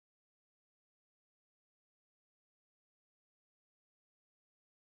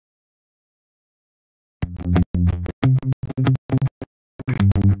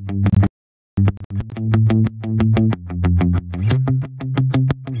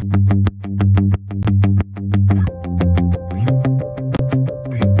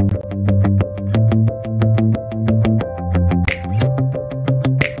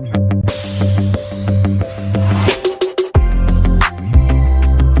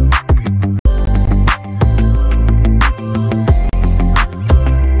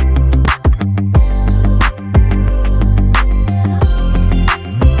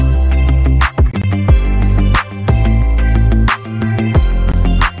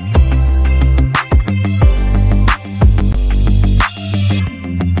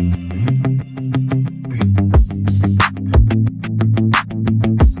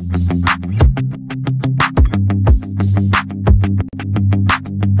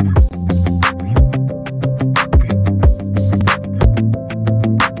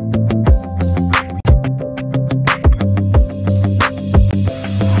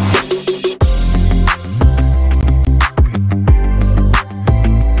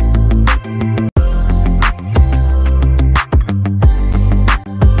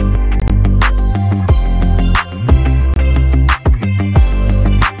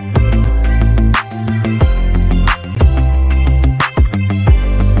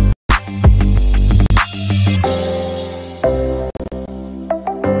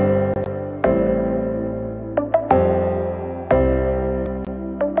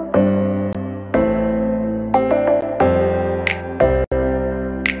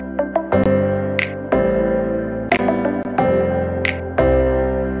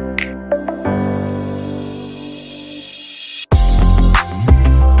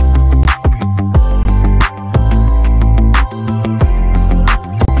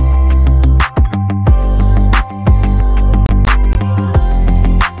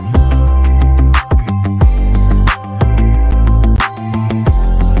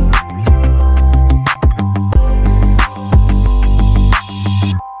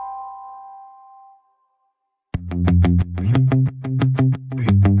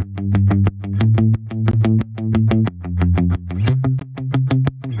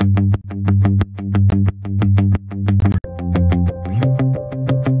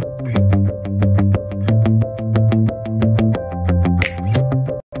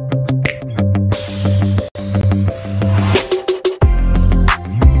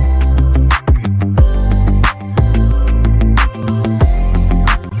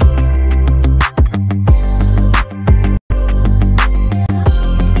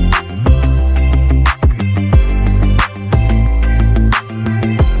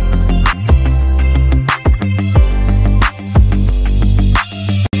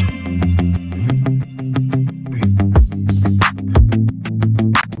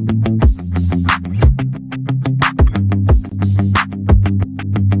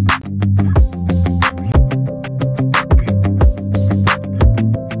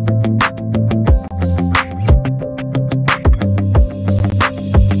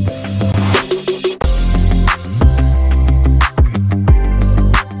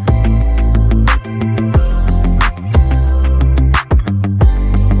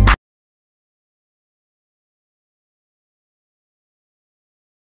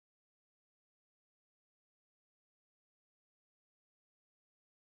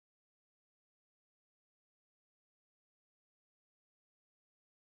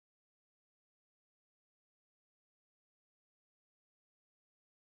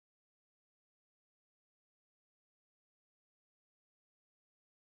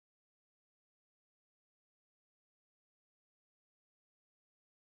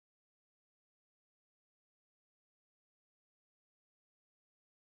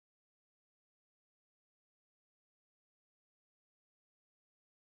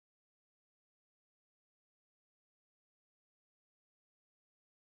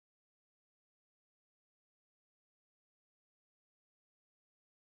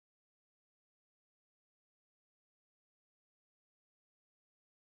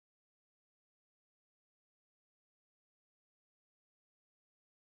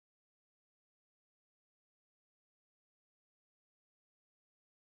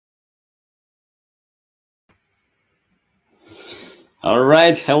All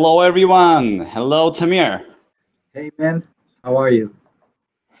right. Hello, everyone. Hello, Tamir. Hey man, how are you?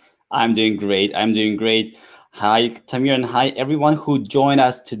 I'm doing great. I'm doing great. Hi, Tamir, and hi, everyone who joined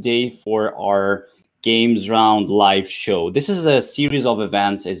us today for our Games Round live show. This is a series of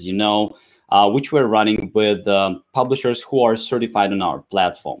events, as you know, which we're running with publishers who are certified on our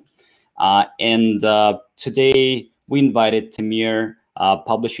platform. And today we invited Tamir,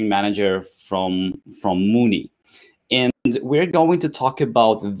 publishing manager from MOONEE. And we're going to talk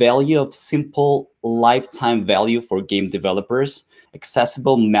about value of simple lifetime value for game developers,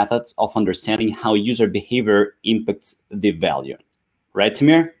 accessible methods of understanding how user behavior impacts the value. Right,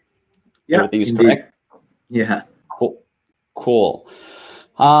 Tamir? Yeah, Everything is indeed. correct? Yeah, Cool. Cool.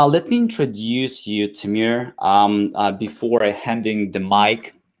 Let me introduce you, Tamir, before I handing the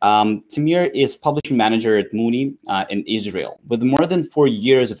mic. Tamir is publishing manager at MOONEE in Israel with more than 4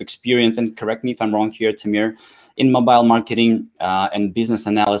 years of experience. And correct me if I'm wrong here, Tamir, in mobile marketing and business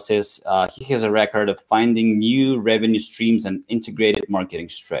analysis. He has a record of finding new revenue streams and integrated marketing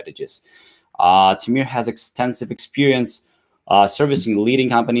strategies. Tamir has extensive experience servicing leading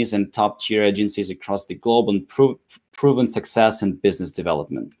companies and top-tier agencies across the globe and proven success in business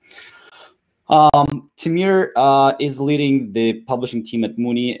development. Tamir is leading the publishing team at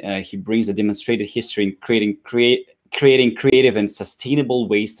MOONEE. He brings a demonstrated history in creating creative and sustainable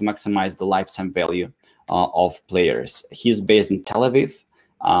ways to maximize the lifetime value of players. He's based in Tel Aviv.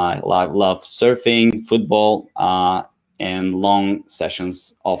 Love surfing, football, and long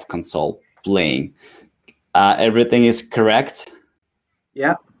sessions of console playing. Everything is correct.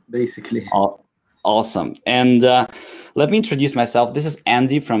 yeah, basically. Awesome. And let me introduce myself. This is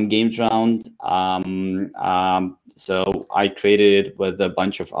Andy from GamesRound. So I created it with a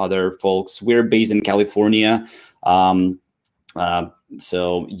bunch of other folks. We're based in California, um, uh,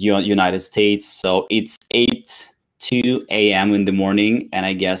 so United States. So it's 8:02 a.m. in the morning, and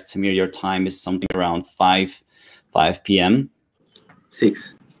I guess Tamir, your time is something around 5 p.m.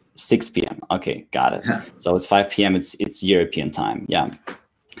 6. 6 p.m. Okay, got it. Yeah. So it's 5 p.m. It's European time. Yeah.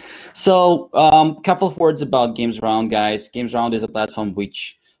 So, couple of words about GamesRound, guys. GamesRound is a platform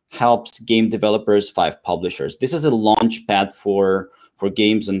which helps game developers, five publishers. This is a launch pad for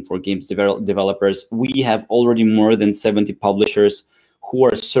games and for games developers. We have already more than 70 publishers who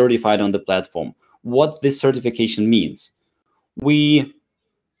are certified on the platform. What this certification means, we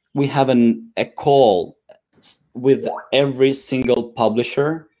we have a call with every single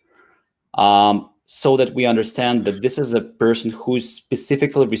publisher, so that we understand that this is a person who's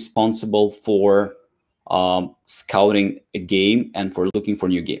specifically responsible for scouting a game and for looking for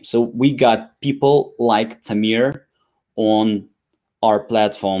new games. So we got people like Tamir on our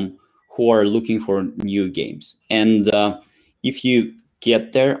platform who are looking for new games. And if you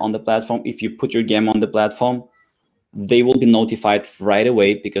get there on the platform, if you put your game on the platform, they will be notified right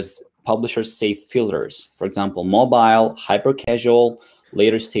away because publishers say filters. For example, mobile, hyper casual,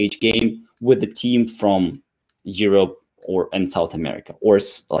 later stage game with the team from Europe or and South America, or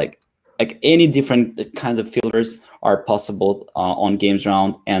like any different kinds of filters are possible on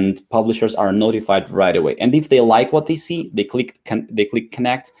GamesRound, and publishers are notified right away. And if they like what they see, they click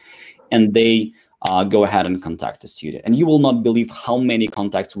connect, and they go ahead and contact the studio. And you will not believe how many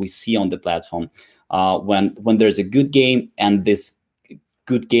contacts we see on the platform when there's a good game, and this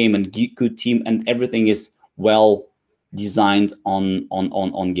good game and good team and everything is well designed on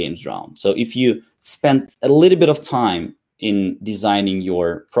GamesRound. So if you spend a little bit of time in designing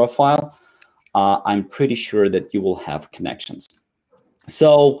your profile, I'm pretty sure that you will have connections.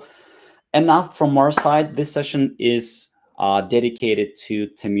 So enough from our side. This session is dedicated to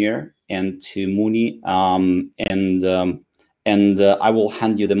Tamir and to MOONEE, and I will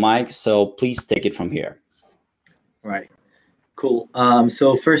hand you the mic. So please take it from here. Right. Cool.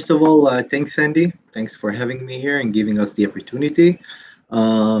 So first of all, thanks, Andy. Thanks for having me here and giving us the opportunity.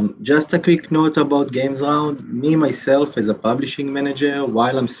 Just a quick note about Games Round. Me myself, as a publishing manager,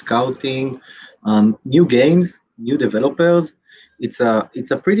 while I'm scouting new games, new developers, it's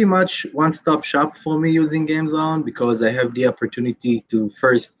a pretty much one-stop shop for me using Games Round because I have the opportunity to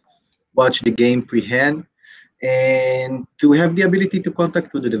first watch the game pre-hand and to have the ability to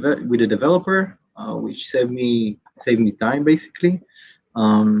contact with the developer, which save me time basically.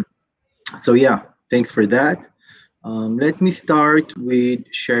 Um, so yeah, thanks for that. Let me start with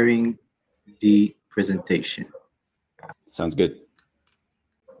sharing the presentation. Sounds good.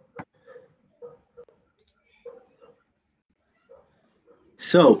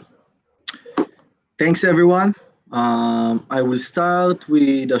 So thanks everyone. I will start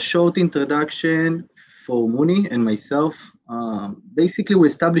with a short introduction for MOONEE and myself. Basically, we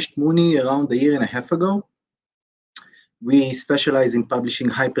established MOONEE around a year and a half ago. We specialize in publishing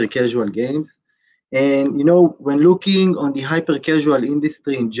hyper-casual games. And when looking on the hyper-casual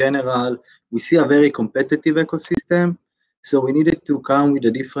industry in general, we see a very competitive ecosystem. So we needed to come with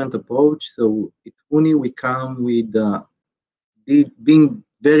a different approach. So at MOONEE, we come with being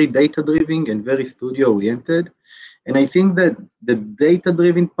very data-driven and very studio-oriented. And I think that the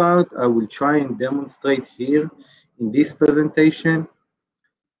data-driven part, I will try and demonstrate here in this presentation.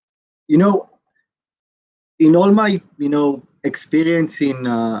 You know, in all my experience in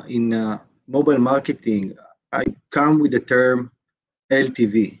mobile marketing, I come with the term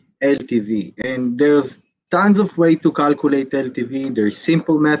LTV, and there's tons of way to calculate LTV. There's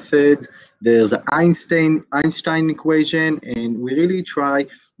simple methods. There's an Einstein equation, and we really try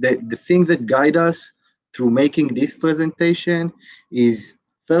that the thing that guide us through making this presentation is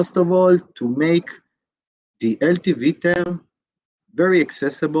first of all to make the LTV term very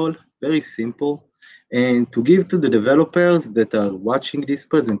accessible, very simple, and to give to the developers that are watching this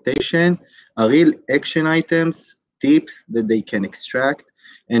presentation a real action items, tips that they can extract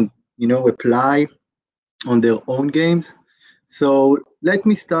and apply on their own games. So let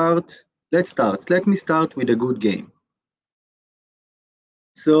me start. Let me start with a good game.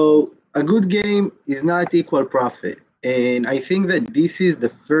 So a good game is not equal profit. And I think that this is the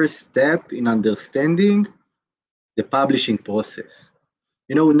first step in understanding the publishing process.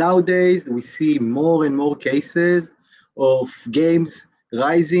 Nowadays we see more and more cases of games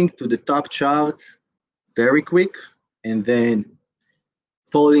rising to the top charts very quick and then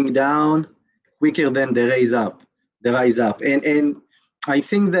falling down quicker than the rise up. And I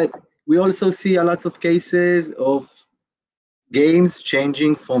think that we also see a lot of cases of games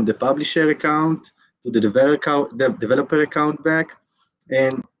changing from the publisher account to the developer account back.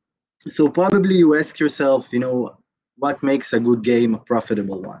 And so probably you ask yourself, what makes a good game a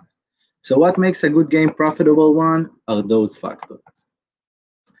profitable one? So what makes a good game profitable one are those factors.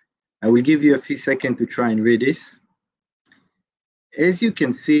 I will give you a few seconds to try and read this. As you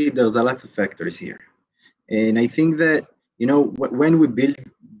can see, there's a lot of factors here. And I think that, when we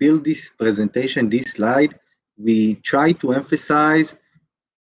build this presentation, this slide, we try to emphasize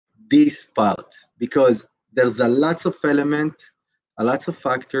this part because there's a lots of factors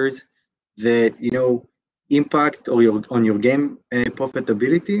that impact on your game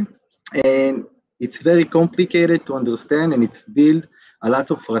profitability, and it's very complicated to understand, and it's built a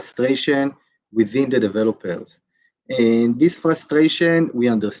lot of frustration within the developers. And this frustration, we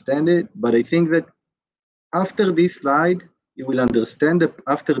understand it, but I think that after this slide, you will understand that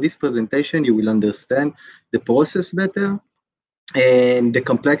after this presentation, you will understand the process better, and the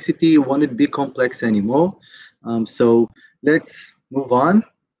complexity won't be complex anymore. So let's move on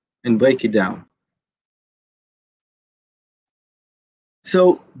and break it down.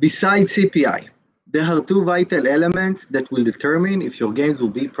 So besides CPI, there are two vital elements that will determine if your games will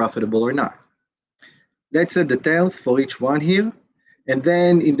be profitable or not. Let's set the details for each one here. And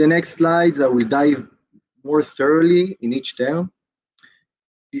then in the next slides, I will dive more thoroughly in each term.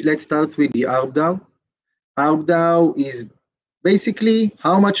 Let's start with the ARPDAU. ARPDAU is basically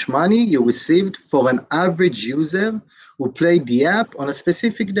how much money you received for an average user who played the app on a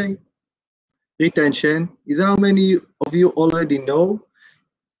specific day. Retention is how many of you already know.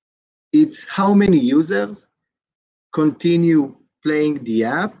 It's how many users continue playing the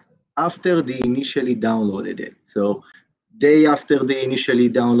app after they initially downloaded it. So day after they initially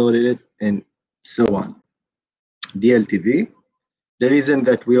downloaded it and so on. The LTV, the reason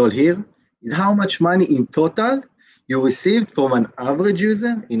that we all here is how much money in total you received from an average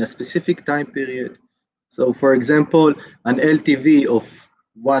user in a specific time period. So for example, an LTV of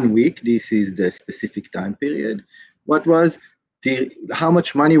 1 week, this is the specific time period. What was how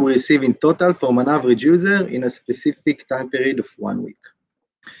much money we receive in total from an average user in a specific time period of 1 week.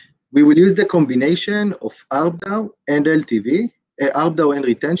 We will use the combination of ARPDAU and LTV, ARPDAU and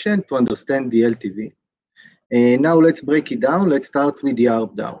retention to understand the LTV. And now let's break it down. Let's start with the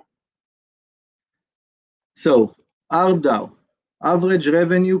ARPDAU. So ARPDAU, average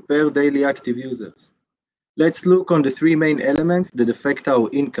revenue per daily active users. Let's look on the three main elements that affect our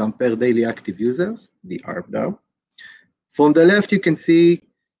income per daily active users, the ARPDAU. From the left, you can see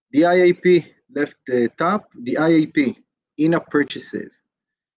the IAP, left top, the IAP, in-app purchases.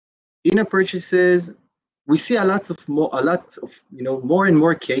 In-app purchases, we see more and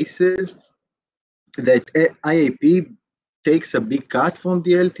more cases that IAP takes a big cut from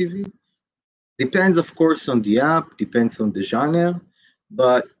the LTV. Depends, of course, on the app, depends on the genre,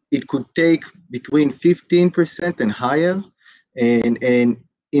 but it could take between 15% and higher. And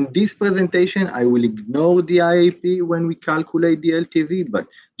in this presentation, I will ignore the IAP when we calculate the LTV, but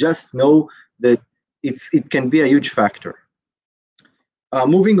just know that it can be a huge factor.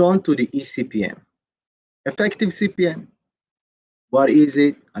 Moving on to the eCPM. Effective CPM. What is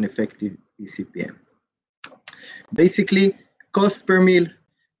it? An effective eCPM. Basically, cost per mil,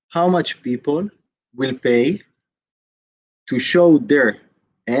 how much people will pay to show their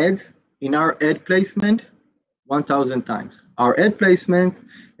ads in our ad placement 1,000 times. Our ad placements,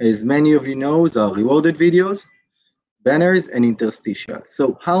 as many of you know, are rewarded videos, banners, and interstitial.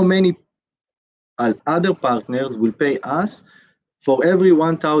 So how many other partners will pay us for every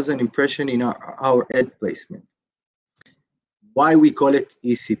 1,000 impression in our ad placement? Why we call it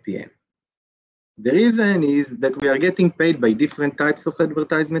eCPM? The reason is that we are getting paid by different types of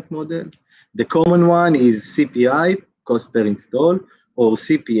advertisement model. The common one is CPI, cost per install, or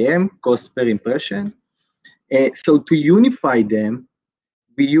CPM, cost per impression. So to unify them,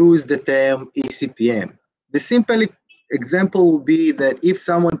 we use the term eCPM. The simple example would be that if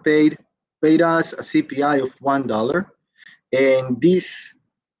someone paid us a CPI of $1, and this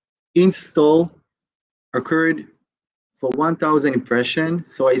install occurred for 1,000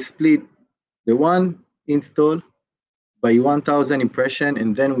 impressions, so I split the one install by 1,000 impression,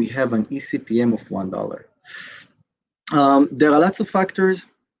 and then we have an eCPM of $1. There are lots of factors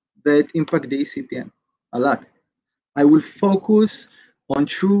that impact the eCPM, a lot. I will focus on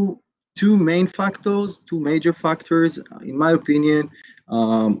two main factors, two major factors, in my opinion,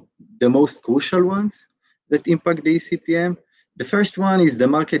 the most crucial ones that impact the eCPM. The first one is the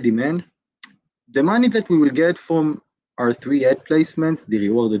market demand. The money that we will get from our three ad placements, the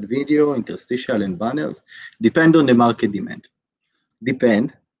rewarded video, interstitial, and banners, depend on the market demand.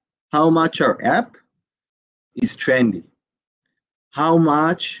 Depend how much our app is trendy, how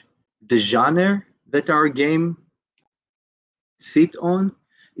much the genre that our game sit on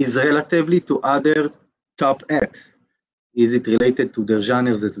is relatively to other top apps. Is it related to their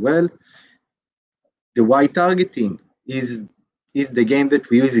genres as well? The wide targeting, is the game that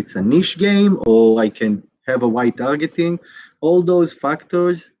we use, it's a niche game, or I can have a wide targeting? All those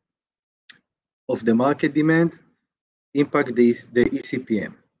factors of the market demands impact the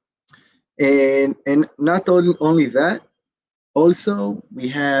eCPM. And not only that, also we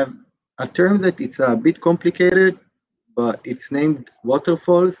have a term that it's a bit complicated, but it's named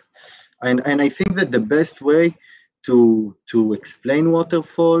waterfalls. And I think that the best way to explain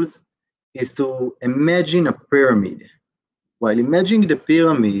waterfalls is to imagine a pyramid. While imagining the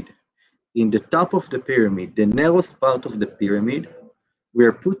pyramid, in the top of the pyramid, the narrowest part of the pyramid, we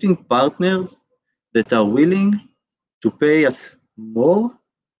are putting partners that are willing to pay us more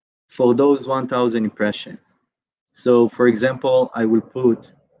for those 1,000 impressions. So for example, I will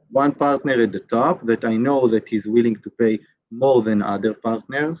put one partner at the top that I know that he's willing to pay more than other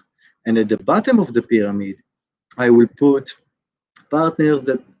partners. And at the bottom of the pyramid, I will put partners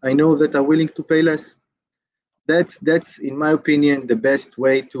that I know that are willing to pay less. That's in my opinion, the best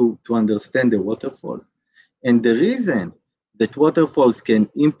way to understand the waterfall. And the reason that waterfalls can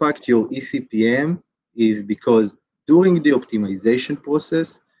impact your eCPM is because during the optimization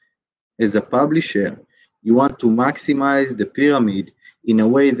process, as a publisher, you want to maximize the pyramid in a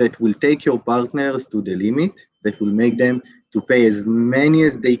way that will take your partners to the limit, that will make them to pay as many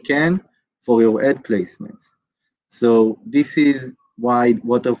as they can for your ad placements. So this is why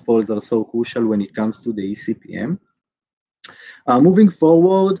waterfalls are so crucial when it comes to the eCPM. Moving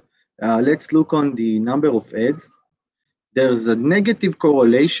forward, let's look on the number of ads. There's a negative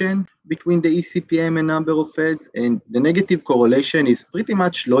correlation between the eCPM and number of ads, and the negative correlation is pretty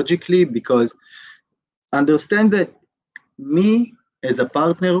much logically because understand that me as a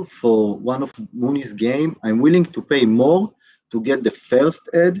partner for one of MOONEE's game, I'm willing to pay more to get the first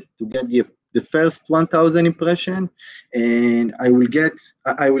ad, to get the first 1,000 impression, and I will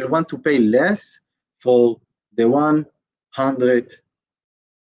want to pay less for the 100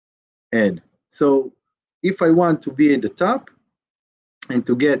 ad. So if I want to be at the top and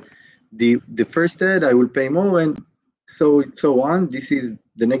to get the first ad, I will pay more, and so on. This is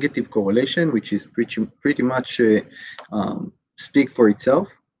the negative correlation, which is pretty much speak for itself.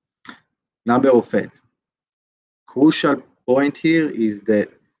 Number of ads. Crucial point here is that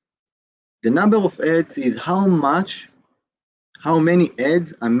the number of ads is how many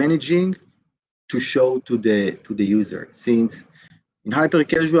ads I'm managing to show to the user. Since in hyper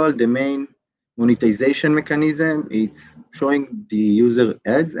casual, the main monetization mechanism is showing the user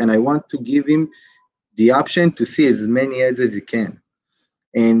ads, and I want to give him the option to see as many ads as he can.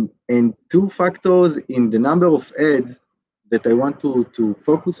 And two factors in the number of ads that I want to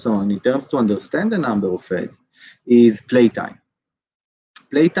focus on in terms to understand the number of ads is playtime.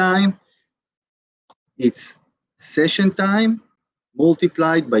 Playtime, it's session time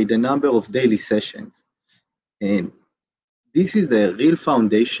multiplied by the number of daily sessions. And this is the real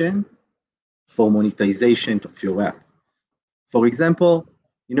foundation for monetization of your app. For example,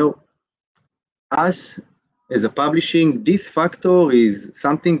 you know, us as a publishing, this factor is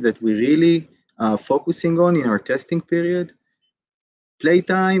something that we really focusing on in our testing period.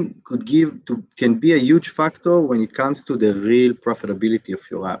 Playtime can be a huge factor when it comes to the real profitability of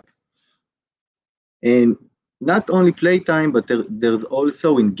your app. And not only playtime, but there's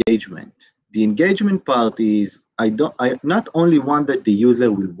also engagement. The engagement part is I not only want that the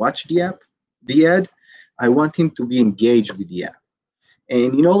user will watch the ad, I want him to be engaged with the app.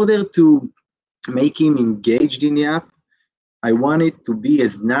 And in order to make him engaged in the app, I want it to be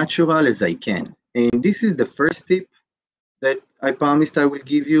as natural as I can. And this is the first tip that I promised I will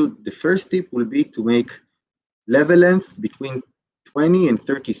give you. The first tip will be to make level length between 20 and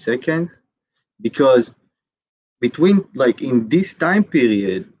 30 seconds, because between like in this time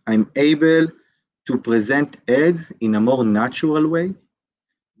period, I'm able to present ads in a more natural way,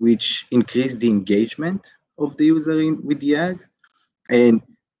 which increase the engagement of the user with the ads. And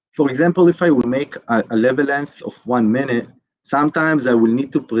for example, if I will make a level length of 1 minute, sometimes I will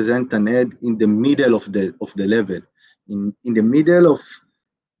need to present an ad in the middle of the level, in the middle of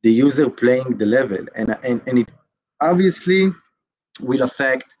the user playing the level, and it obviously will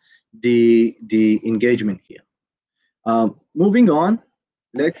affect the engagement here. Moving on,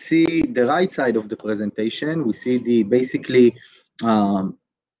 let's see the right side of the presentation. We see the basically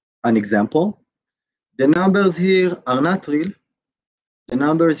an example. The numbers here are not real. The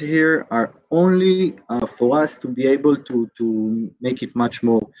numbers here are only for us to be able to make it much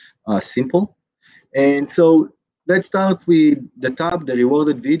more simple. And so let's start with the top, the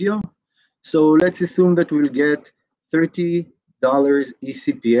rewarded video. So let's assume that we'll get $30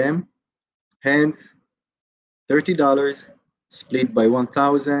 eCPM, hence $30 split by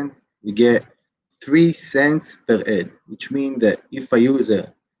 1,000, we get 3 cents per ad, which means that if a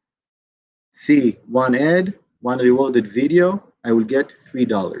user see one ad, one rewarded video, I will get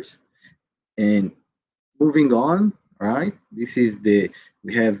 $3. And moving on, right? This is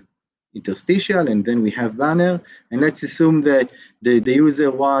we have interstitial and then we have banner. And let's assume that the user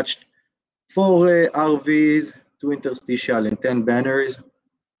watched 4 RVs, 2 interstitial, and 10 banners.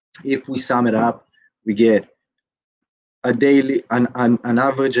 If we sum it up, we get an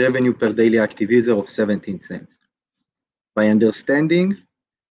average revenue per daily active user of 17 cents. By understanding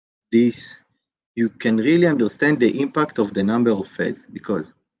this, you can really understand the impact of the number of ads,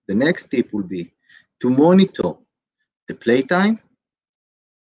 because the next tip will be to monitor the playtime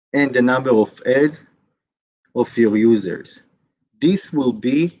and the number of ads of your users. This will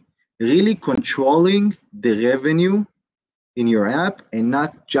be really controlling the revenue in your app and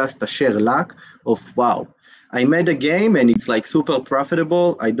not just a sheer luck of, wow, I made a game and it's like super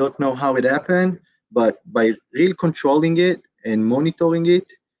profitable. I don't know how it happened, but by really controlling it and monitoring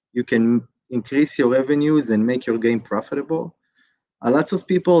it, you can increase your revenues and make your game profitable. Lots of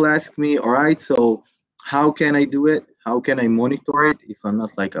people ask me, all right, so how can I do it? How can I monitor it if I'm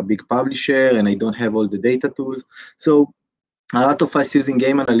not like a big publisher and I don't have all the data tools? So a lot of us using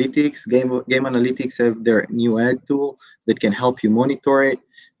game analytics. Game analytics have their new ad tool that can help you monitor it.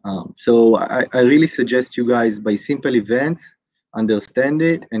 So I really suggest you guys, by simple events, understand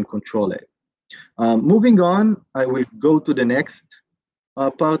it and control it. Moving on, I will go to the next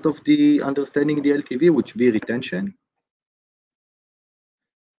part of the understanding the LTV, which be retention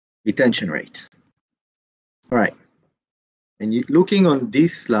rate. All right. And looking on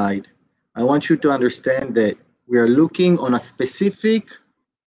this slide, I want you to understand that we are looking on a specific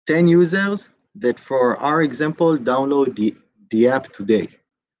 10 users that, for our example, download the app today,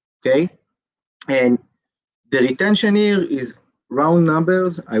 okay? And the retention here is round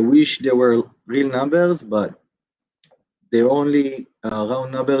numbers. I wish there were real numbers, but they're only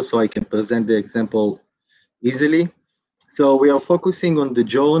round numbers, so I can present the example easily. So we are focusing on the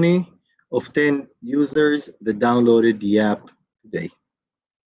journey of 10 users that downloaded the app today.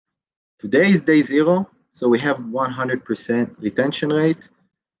 Today is day 0, so we have 100% retention rate,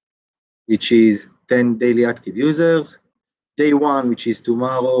 which is 10 daily active users. Day 1, which is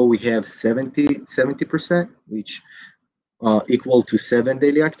tomorrow, we have 70%, which equal to 7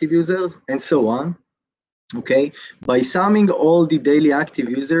 daily active users, and so on. Okay, by summing all the daily active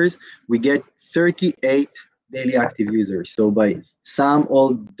users, we get 38 daily active users. So by sum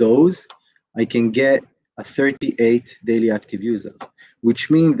all those, I can get a 38 daily active users, which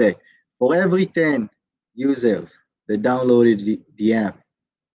means that for every 10 users that downloaded the app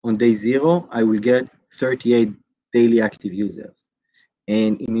on day 0, I will get 38 daily active users.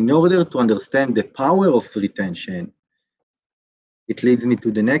 And in order to understand the power of retention, it leads me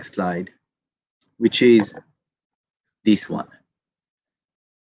to the next slide, which is this one.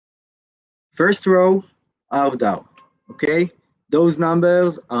 First row, ARPDAU, okay? Those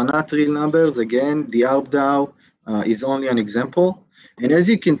numbers are not real numbers. Again, the ARPDAU is only an example. And as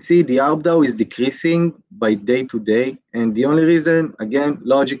you can see, the ARPDAU is decreasing by day to day. And the only reason, again,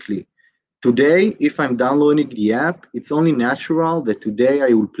 logically, today, if I'm downloading the app, it's only natural that today I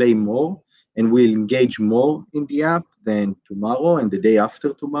will play more and will engage more in the app than tomorrow and the day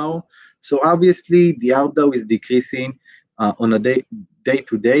after tomorrow. So obviously, the ARPDAU is decreasing on a day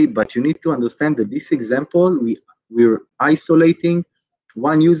to day, but you need to understand that this example, we're isolating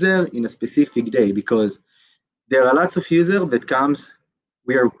one user in a specific day because there are lots of users that comes,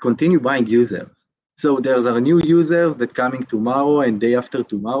 we are continue buying users. So there's a new users that coming tomorrow and day after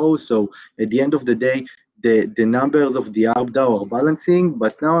tomorrow. So at the end of the day, the numbers of the ARPDAU are balancing,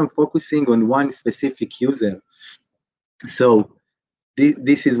 but now I'm focusing on one specific user. So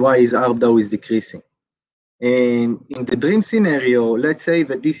this is why his ARPDAU is decreasing. And in the dream scenario, let's say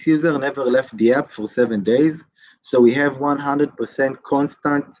that this user never left the app for 7 days. So we have 100%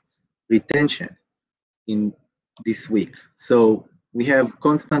 constant retention in this week. So we have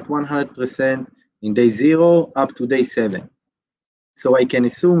constant 100% in day 0 up to day 7. So I can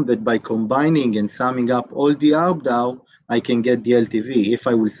assume that by combining and summing up all the ARPDAU, I can get the LTV. If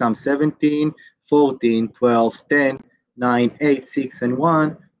I will sum 17, 14, 12, 10, 9, 8, 6, and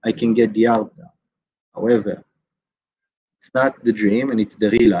 1, I can get the ARPDAU. However, it's not the dream and it's the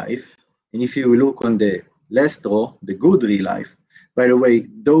real life. And if you look on the last row, the good real life, by the way,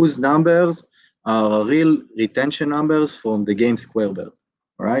 those numbers are real retention numbers from the game Squarebird,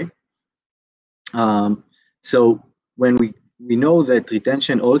 all right? So when we know that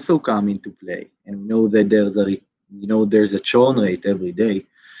retention also come into play, and we know that there's a churn rate every day.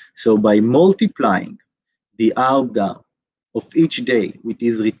 So by multiplying the ARPDAU of each day with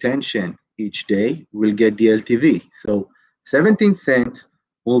his retention each day, we'll get the LTV. So 17 cents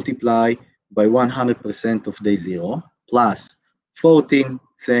multiplied by 100% of day 0 plus 14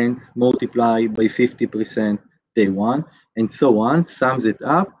 cents multiplied by 50% day 1 and so on, sums it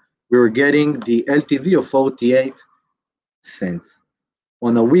up. We're getting the LTV of 48 cents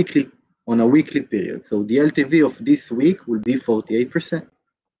on a weekly period. So the LTV of this week will be 48%.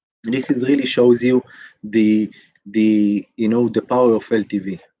 This is really shows you the power of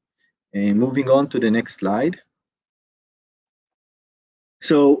LTV. And moving on to the next slide.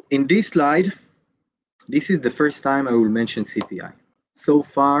 So in this slide, this is the first time I will mention CPI. So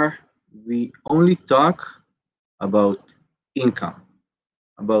far, we only talk about income,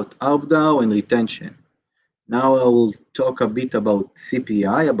 about ARPDAU and retention. Now I will talk a bit about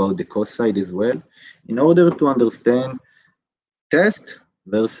CPI, about the cost side as well, in order to understand test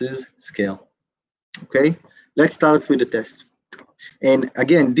versus scale. Okay, let's start with the test. And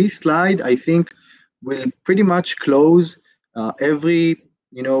again, this slide, I think, will pretty much close every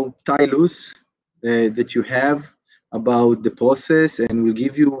tie loose that you have about the process, and will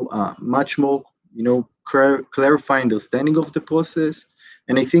give you much more clarify understanding of the process.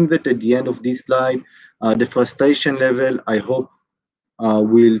 And I think that at the end of this slide, the frustration level, I hope,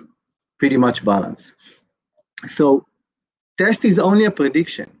 will pretty much balance. So test is only a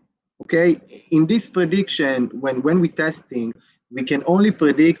prediction. Okay, in this prediction, when we're testing, we can only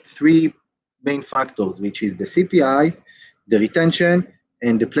predict 3 main factors, which is the CPI, the retention,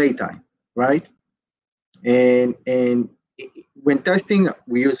 and the playtime, right? And when testing,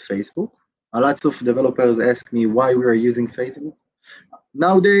 we use Facebook. Lots of developers ask me why we are using Facebook.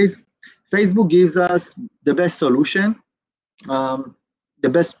 Nowadays, Facebook gives us the best solution, the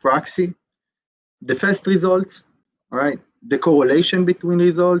best proxy, the fast results, all right, the correlation between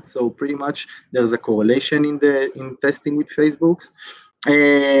results. So pretty much there's a correlation in testing with Facebook's,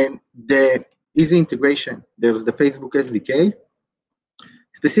 and the easy integration. There's the Facebook SDK.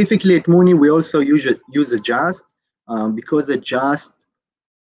 Specifically at MOONEE, we also use Adjust because Adjust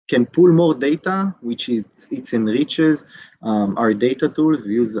can pull more data, which it enriches our data tools.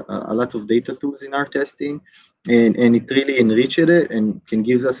 We use a lot of data tools in our testing, and it really enriches it and can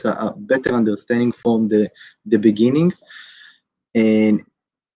give us a better understanding from the beginning. And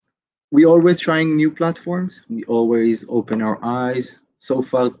we always trying new platforms. We always open our eyes. So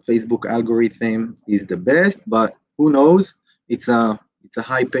far, Facebook algorithm is the best, but who knows? It's a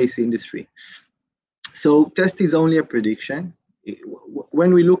high-paced industry. So test is only a prediction.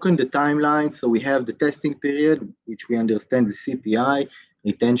 When we look on the timeline, so we have the testing period, which we understand the CPI,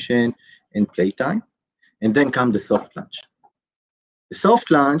 retention, and playtime, and then come the soft launch. The soft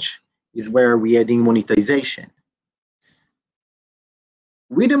launch is where we're adding monetization.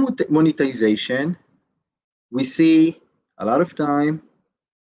 With the monetization, we see a lot of time,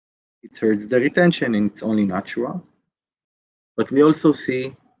 it hurts the retention and it's only natural. But we also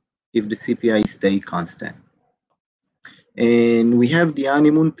see if the CPI stay constant. And we have the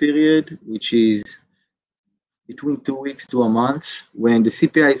honeymoon period, which is between 2 weeks to a month, when the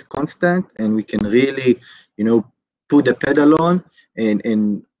CPI is constant and we can really, put the pedal on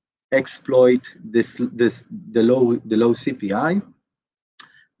and exploit the low CPI.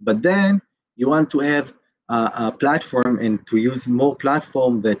 But then you want to have a platform and to use more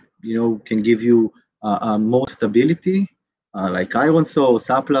platform that can give you more stability, like Iron Source,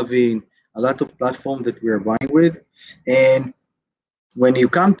 Applavin, a lot of platforms that we are buying with. And when you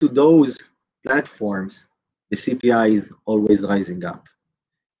come to those platforms, the CPI is always rising up.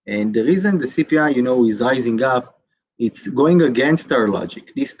 And the reason the CPI, is rising up, it's going against our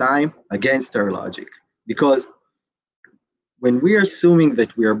logic. This time, against our logic, because when we are assuming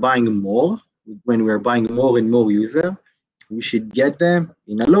that we are buying more, when we are buying more and more user, we should get them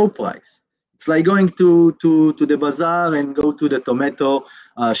in a low price. It's like going to the bazaar and go to the tomato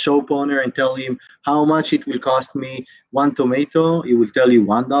shop owner and tell him how much it will cost me one tomato. He will tell you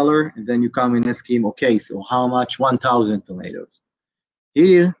 $1, and then you come and ask him, okay, so how much 1,000 tomatoes?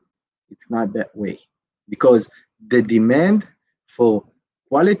 Here, it's not that way, because the demand for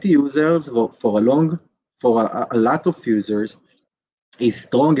quality users for a lot of users is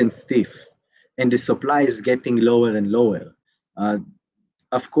strong and stiff, and the supply is getting lower and lower.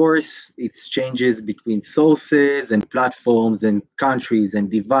 Of course, it changes between sources and platforms and countries and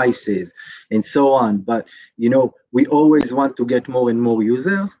devices and so on. But we always want to get more and more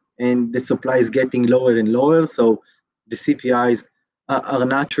users, and the supply is getting lower and lower. So the CPIs are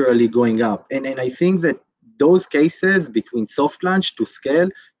naturally going up. And I think that those cases between soft launch to scale,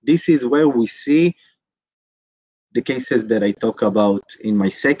 this is where we see the cases that I talk about in my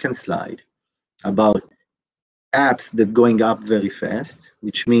second slide, about apps that going up very fast,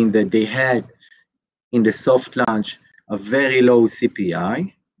 which means that they had in the soft launch a very low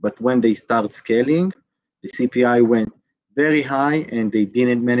CPI, but when they start scaling, the CPI went very high and they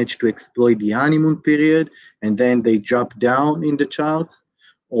didn't manage to exploit the honeymoon period, and then they dropped down in the charts,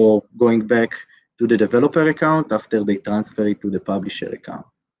 or going back to the developer account after they transfer it to the publisher account.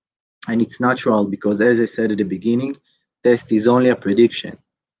 And it's natural because, as I said at the beginning, test is only a prediction.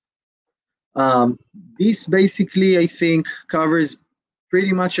 This basically, I think, covers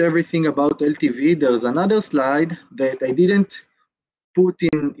pretty much everything about LTV. There's another slide that I didn't put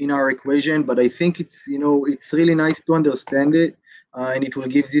in our equation, but I think it's it's really nice to understand it, and it will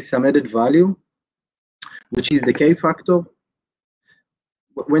give you some added value, which is the K factor.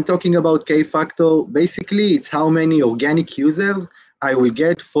 When talking about K factor, basically it's how many organic users I will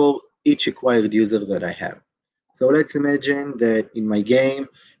get for each acquired user that I have. So let's imagine that in my game,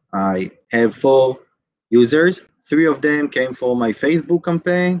 I have 4 users. 3 of them came from my Facebook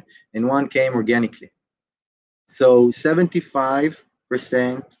campaign and 1 came organically. So 75%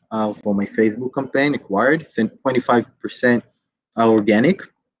 are for my Facebook campaign acquired, and 25% are organic.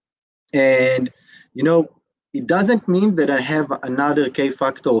 And it doesn't mean that I have another K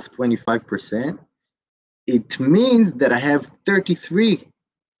factor of 25%. It means that I have 33%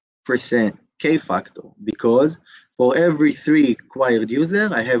 K factor, because for every 3 acquired user,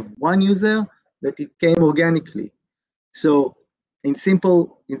 I have 1 user that it came organically. So in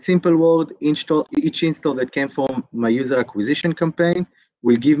simple word, each install that came from my user acquisition campaign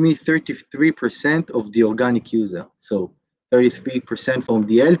will give me 33% of the organic user. So 33% from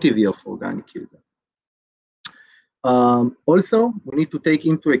the LTV of organic user. Also, we need to take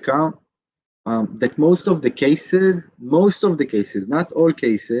into account that most of the cases, not all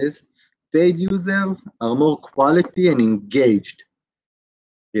cases, paid users are more quality and engaged.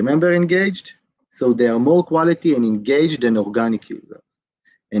 Remember engaged? So they are more quality and engaged than organic users.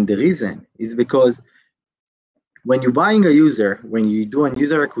 And the reason is because when you're buying a user, when you do a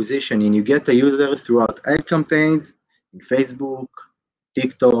user acquisition and you get a user throughout ad campaigns, in Facebook,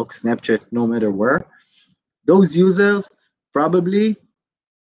 TikTok, Snapchat, no matter where, those users probably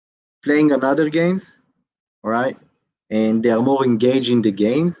playing another games, all right? And they are more engaged in the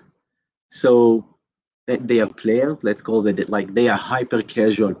games. So they are players, let's call it like they are hyper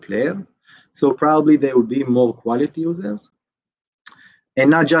casual player. So probably they will be more quality users, and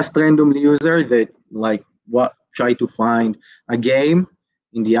not just randomly users that try to find a game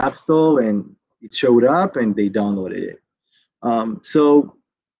in the App Store and it showed up and they downloaded it. So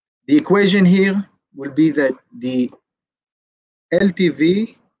the equation here will be that the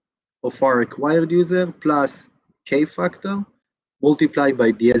LTV of our acquired user plus K factor multiplied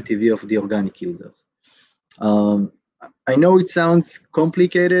by the LTV of the organic users. I know it sounds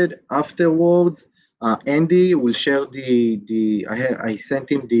complicated afterwards, Andy will share I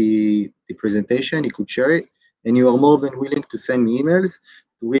sent him the presentation. He could share it, and you are more than willing to send me emails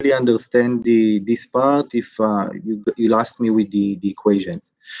to really understand this part if you'll ask me with the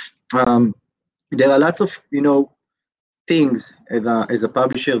equations. There are lots of things as a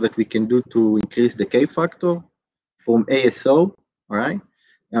publisher that we can do to increase the K factor from ASO. All right.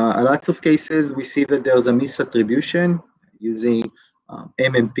 Lots of cases we see that there's a misattribution using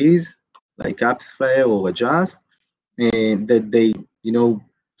MMPs like AppsFlare or Adjust, and that they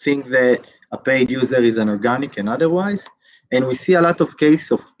think that a paid user is an organic and otherwise. And we see a lot of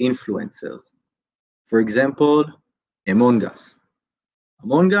cases of influencers. For example, Among Us.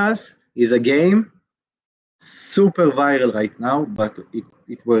 Among Us is a game super viral right now, but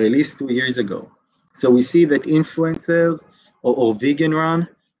it were released 2 years ago. So we see that influencers or vegan run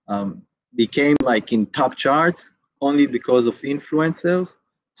became like in top charts only because of influencers.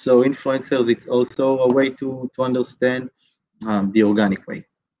 So influencers, it's also a way to understand the organic way.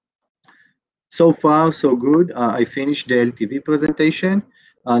 So far, so good. I finished the LTV presentation.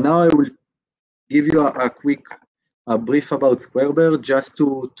 Now I will give you a quick brief about Squarebird just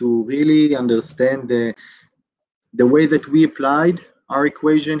to really understand the way that we applied our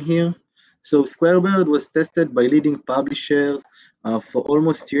equation here. So Squarebird was tested by leading publishers for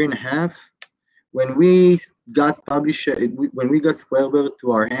almost a year and a half. When we got Squarebird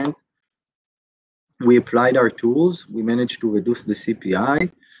to our hands, we applied our tools. We managed to reduce the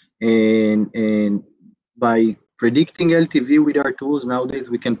CPI, and by predicting LTV with our tools, nowadays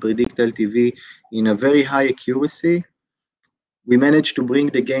we can predict LTV in a very high accuracy. We managed to bring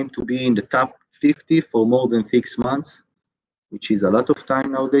the game to be in the top 50 for more than 6 months, which is a lot of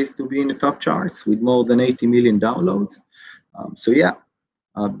time nowadays to be in the top charts with more than 80 million downloads. So yeah,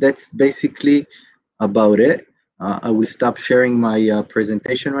 that's basically about it. I will stop sharing my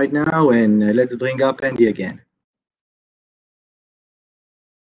presentation right now, and let's bring up Andy again.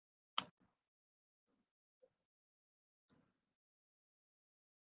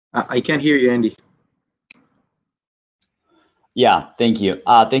 I can't hear you, Andy. Yeah, thank you.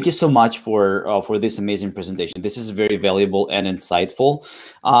 Thank you so much for this amazing presentation. This is very valuable and insightful.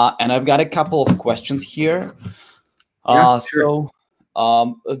 And I've got a couple of questions here. Yeah, sure.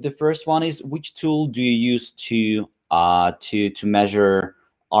 So the first one is, which tool do you use to measure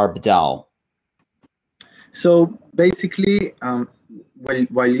ARPDAU? So basically,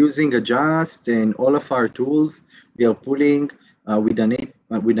 while using Adjust and all of our tools, we are pulling with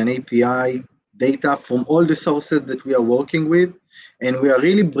an API data from all the sources that we are working with, and we are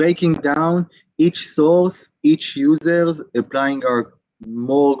really breaking down each source, each users, applying our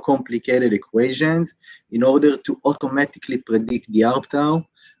more complicated equations in order to automatically predict the ARPDAU,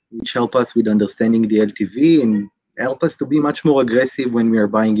 which help us with understanding the LTV and help us to be much more aggressive when we are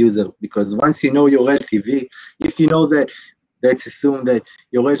buying user. Because once you know your LTV, if you know that, let's assume that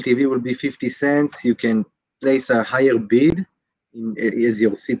your LTV will be 50 cents, you can place a higher bid as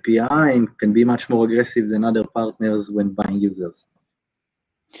your CPI and can be much more aggressive than other partners when buying users.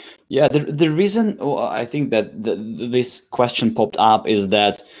 Yeah, the reason I think that this question popped up is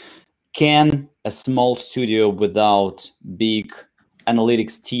that, can a small studio without big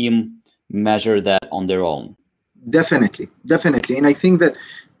analytics team measure that on their own? Definitely. And I think that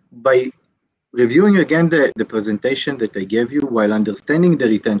by reviewing again the presentation that I gave you while understanding the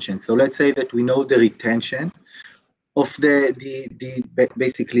retention, so let's say that we know the retention of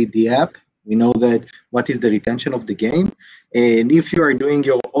basically the app, we know that what is the retention of the game, and if you are doing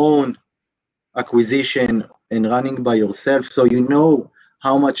your own acquisition and running by yourself, so you know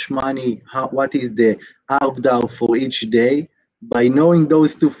how much money, what is the ARPDAU for each day. By knowing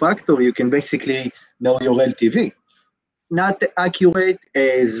those two factors, you can basically know your LTV. Not accurate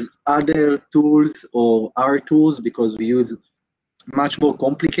as other tools or our tools because we use much more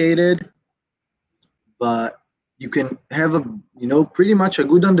complicated, but you can have pretty much a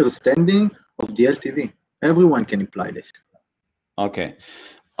good understanding of the LTV. Everyone can apply this. Okay.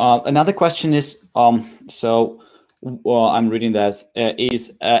 Another question is, so I'm reading that,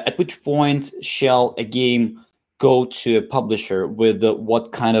 is at which point shall a game go to a publisher with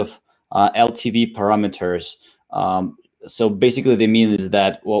what kind of LTV parameters? So basically, they mean is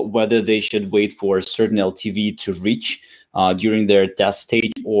that, well, whether they should wait for a certain LTV to reach during their test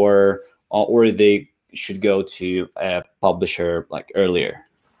stage, or they should go to a publisher like earlier.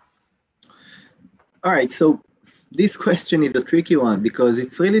 All right, so this question is a tricky one because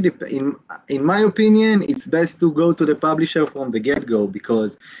it's really, in my opinion, it's best to go to the publisher from the get-go,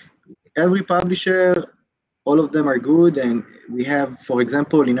 because every publisher, all of them are good, and we have, for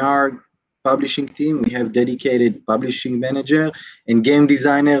example, in our publishing team, we have dedicated publishing manager and game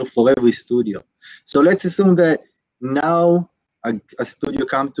designer for every studio. So let's assume that now a studio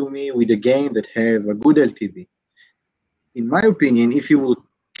come to me with a game that have a good LTV. In my opinion, if you would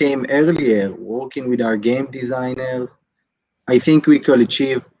came earlier working with our game designers, I think we could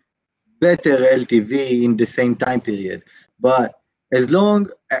achieve better LTV in the same time period. But as long,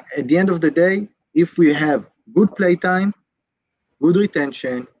 at the end of the day, if we have good playtime, good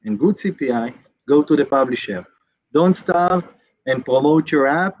retention, and good CPI, go to the publisher. Don't start and promote your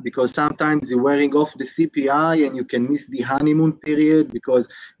app because sometimes you're wearing off the CPI and you can miss the honeymoon period because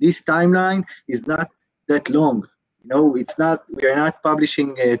this timeline is not that long. You know, it's not. We are not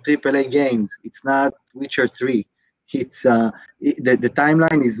publishing AAA games. It's not Witcher 3. It's the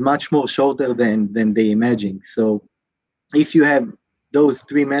timeline is much more shorter than they imagine. So if you have those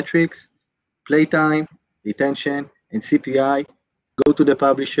three metrics, playtime, retention, and CPI, go to the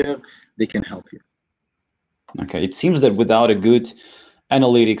publisher, they can help you. Okay, it seems that without a good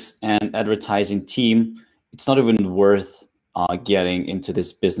analytics and advertising team, it's not even worth getting into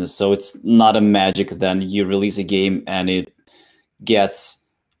this business. So it's not a magic then you release a game and it gets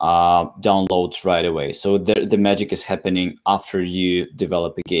downloads right away. So the magic is happening after you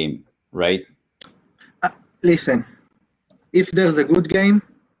develop a game, right? Listen, if there's a good game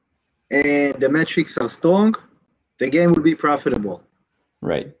and the metrics are strong, the game will be profitable.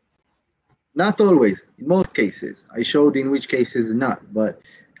 Right. Not always, in most cases. I showed in which cases not, but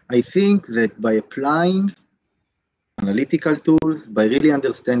I think that by applying analytical tools, by really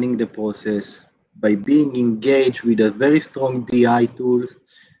understanding the process, by being engaged with a very strong BI tools,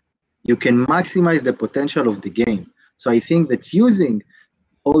 you can maximize the potential of the game. So I think that using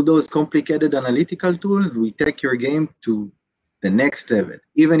all those complicated analytical tools will take your game to the next level.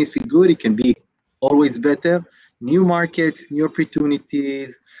 Even if it's good, it can be always better. New markets, new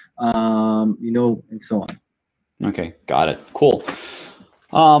opportunities, and so on. Okay, got it. Cool.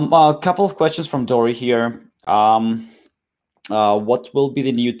 A couple of questions from Dory here. What will be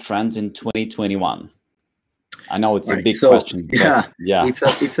the new trends in 2021? I know it's a big question. Yeah,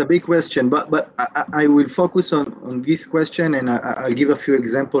 it's a big question, but I will focus on this question and I'll give a few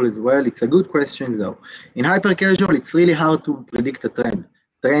examples as well. It's a good question though. In hyper casual, it's really hard to predict a trend.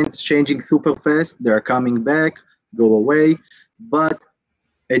 Trends changing super fast. They are coming back, go away. But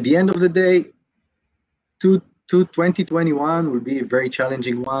at the end of the day, 2021 will be a very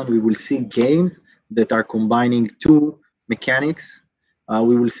challenging one. We will see games that are combining two mechanics.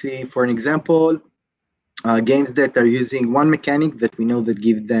 We will see, for an example, games that are using one mechanic that we know that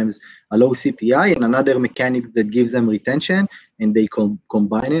gives them a low CPI and another mechanic that gives them retention, and they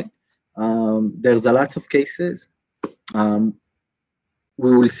combine it. There's a lots of cases.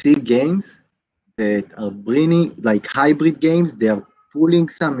 We will see games that are bringing like hybrid games. They are pulling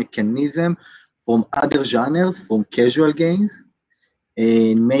some mechanism from other genres, from casual games,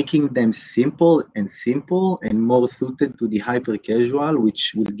 and making them simple and more suited to the hyper casual,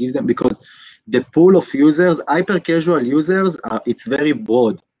 which will give them, because the pool of users, hyper casual users, it's very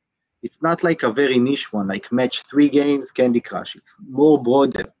broad. It's not like a very niche one, like match 3 games, Candy Crush. It's more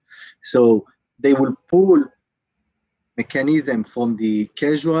broader. So they will pull mechanism from the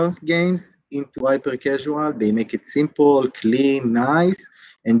casual games into hyper casual. They make it simple, clean, nice,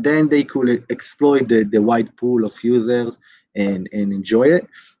 and then they could exploit the wide pool of users and enjoy it.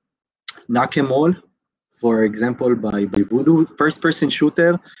 Knock 'em all, for example, by Voodoo, first-person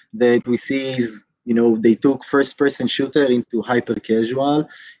shooter that we see is, they took first-person shooter into hyper casual,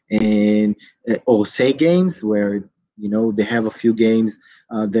 and or say games where they have a few games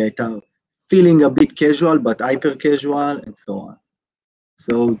that are feeling a bit casual but hyper casual and so on.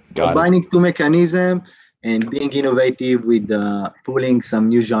 So combining two mechanisms and being innovative with pulling some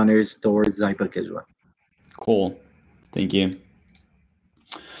new genres towards hyper casual. Cool, thank you.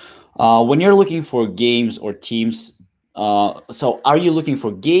 When you're looking for games or teams, so are you looking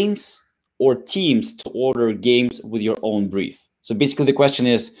for games or teams to order games with your own brief? So basically the question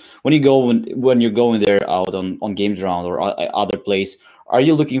is, when you're going there out on GamesRound or other place, are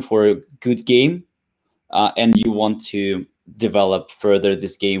you looking for a good game and you want to develop further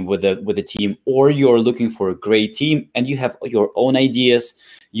this game with a team, or you're looking for a great team and you have your own ideas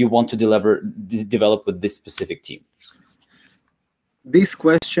you want to develop with this specific team? This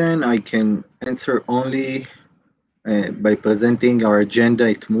question I can answer only by presenting our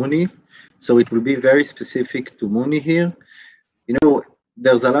agenda at MOONEE. So it will be very specific to MOONEE here.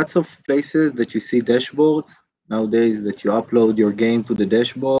 There's a lots of places that you see dashboards nowadays that you upload your game to the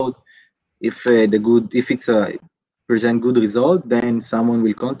dashboard. If it's a present good result, then someone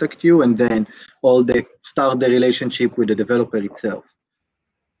will contact you and then start the relationship with the developer itself.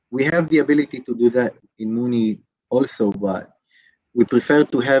 We have the ability to do that in MOONEE also, but we prefer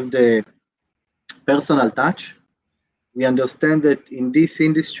to have the personal touch. We understand that in this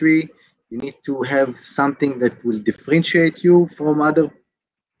industry, you need to have something that will differentiate you from other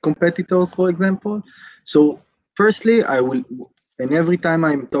competitors, for example. So, firstly, I will, and every time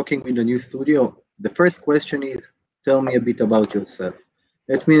I'm talking with a new studio, the first question is, tell me a bit about yourself.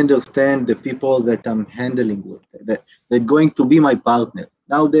 Let me understand the people that I'm handling with, that going to be my partners.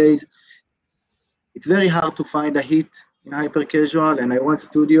 Nowadays, it's very hard to find a hit in hyper casual, and I want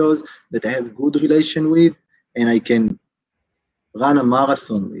studios that I have good relation with, and I can run a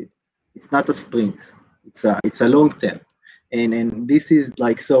marathon with. It's not a sprint. It's a long term, and this is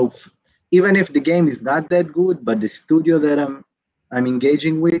like so. Even if the game is not that good, but the studio that I'm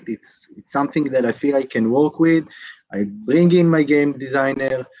engaging with, it's something that I feel I can work with. I bring in my game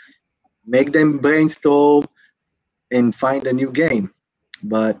designer, make them brainstorm, and find a new game.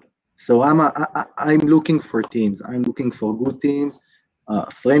 But so I'm looking for teams. I'm looking for good teams,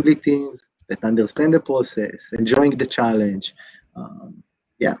 friendly teams that understand the process, enjoying the challenge.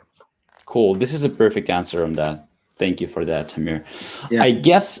 Yeah, Cool. This is a perfect answer on that. Thank you for that, Tamir. yeah, I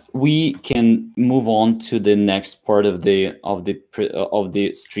guess we can move on to the next part of the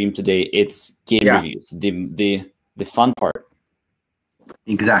stream today. It's game yeah, reviews, the fun part.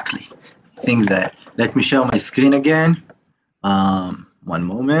 exactly. I think that let me share my screen again. One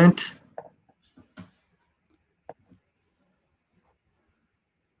moment.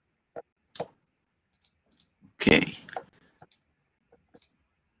 Okay.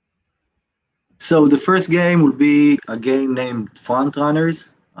 So the first game will be a game named Front Runners.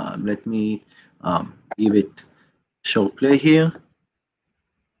 Let me give it short play here.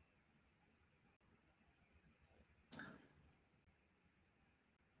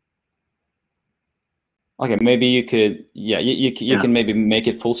 Okay, maybe you could, yeah, you Yeah, can maybe make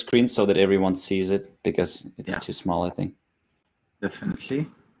it full screen so that everyone sees it because it's yeah, too small, I think. definitely.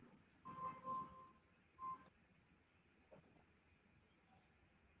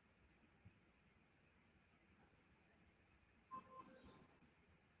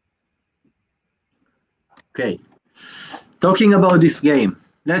 Okay, talking about this game,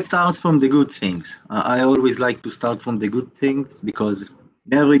 let's start from the good things. I always like to start from the good things because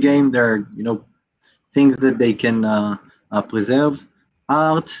in every game there are, things that they can preserve.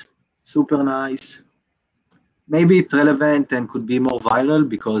 Art, super nice. Maybe it's relevant and could be more viral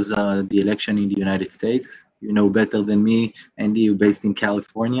because the election in the United States. You know better than me, Andy. You're based in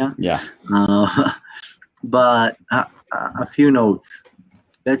California. Yeah. Uh, but a few notes.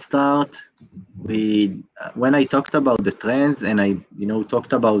 Let's start with when I talked about the trends and I,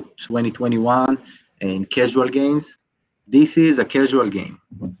 talked about 2021 and casual games. This is a casual game.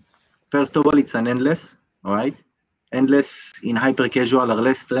 First of all, it's an endless, all right? Endless in hyper casual are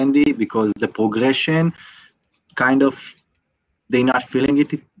less trendy because the progression kind of they're not feeling it,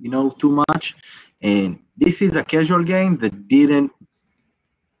 too much. And this is a casual game that didn't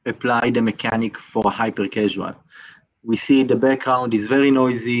apply the mechanic for hyper casual. We see the background is very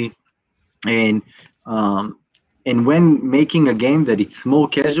noisy, and um, and when making a game that it's more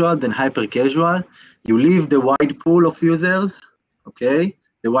casual than hyper casual, you leave the wide pool of users, okay,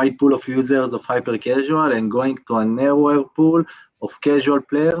 the wide pool of users of hyper casual, and going to a narrower pool of casual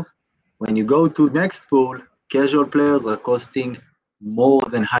players. When you go to next pool, casual players are costing more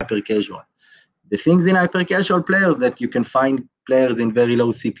than hyper casual. The things in hyper casual players that you can find players in very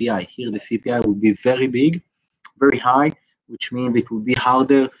low CPI. Here the CPI will be very big, very high, which means it will be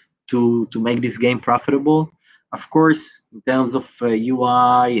harder to make this game profitable. Of course, in terms of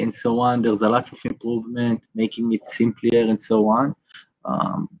UI and so on, there's a lots of improvement, making it simpler and so on.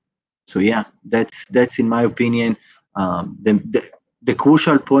 Um, so yeah, that's in my opinion the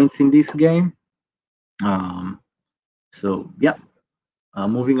crucial points in this game. Um, so yeah,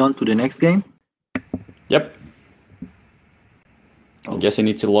 moving on to the next game. Yep. I Oh, guess you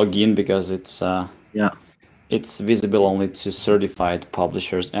need to log in because yeah, it's visible only to certified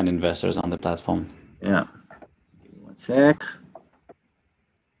publishers and investors on the platform. yeah. Give me one sec.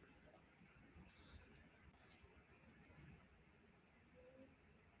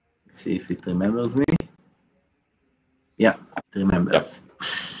 Let's see if it remembers me. Yeah, it Yep. remembers.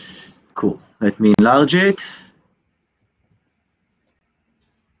 Cool. Let me enlarge it.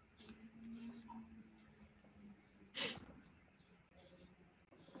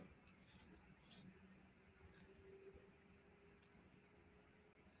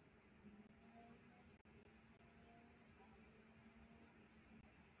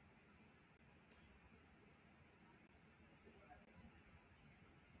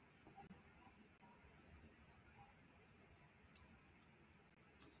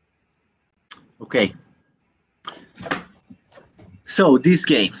 Okay. So this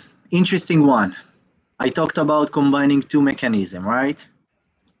game, interesting one. I talked about combining two mechanisms, right?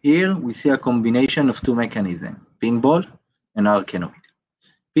 Here we see a combination of two mechanisms, pinball and Arkanoid.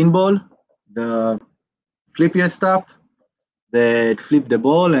 Pinball, the flippiest up that flip the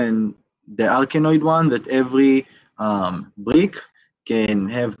ball, and the Arkanoid one that every brick can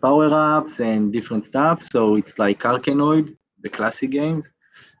have power-ups and different stuff. So it's like Arkanoid, the classic games.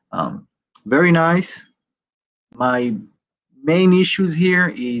 Very nice. My main issues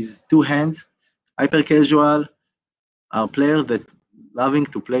here is two hands. Hyper casual are players that loving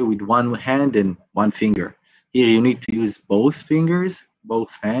to play with one hand and one finger. Here you need to use both fingers,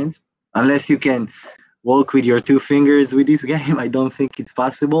 both hands, unless you can work with your two fingers with this game. I don't think it's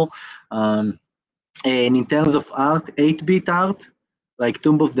possible. And in terms of art, 8-bit art, like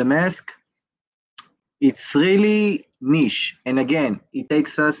Tomb of the Mask, it's really niche. And again, it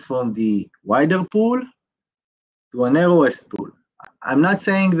takes us from the wider pool to a narrowest pool. I'm not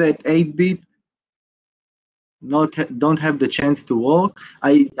saying that 8-bit don't have the chance to work.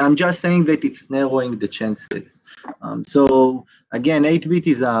 I'm just saying that it's narrowing the chances. So again, 8-bit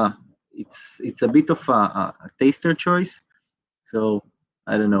is it's a bit of a taster choice. So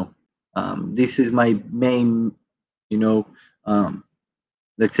I don't know. This is my main, you know,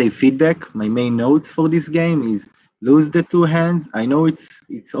 let's say feedback. My main notes for this game is lose the two hands. I know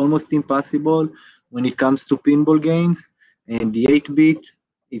it's almost impossible when it comes to pinball games, and the 8-bit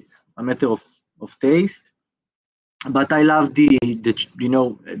it's a matter of taste. But I love the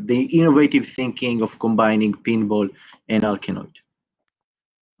the innovative thinking of combining pinball and Arkanoid.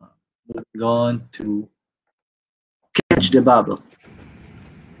 Moving on to Catch the Bubble.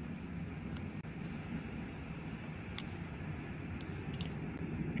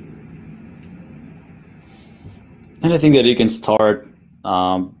 And I think that you can start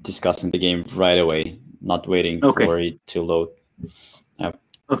discussing the game right away, not waiting for it to load. Yeah.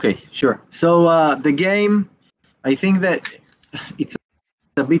 Okay, sure. So the game, I think that it's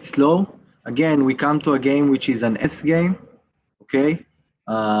a bit slow. Again, we come to a game which is an S game. Okay.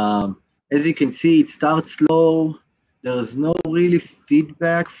 As you can see, it starts slow. There's no really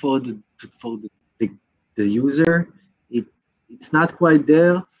feedback for the user. It's not quite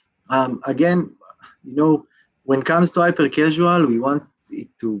there. Again, when it comes to hyper casual, we want it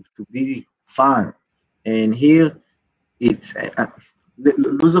to be fun, and here it's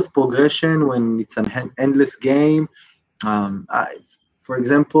lose of progression when it's an endless game. For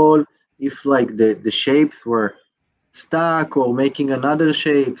example, if like the shapes were stuck or making another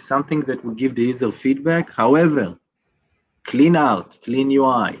shape, something that would give the user feedback. However, clean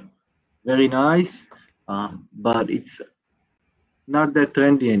UI, very nice, but it's not that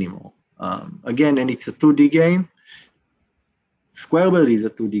trendy anymore. Again, and it's a 2D game. Squarebird is a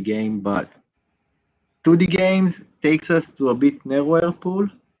 2D game, but 2D games takes us to a bit narrower pool.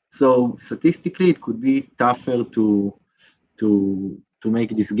 So statistically, it could be tougher to make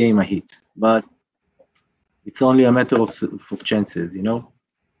this game a hit, but it's only a matter of chances,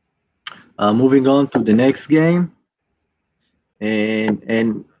 Moving on to the next game,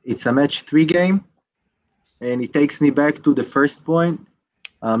 and it's a match 3 game, and it takes me back to the first point.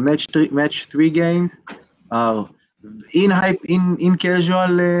 Match 3 games are in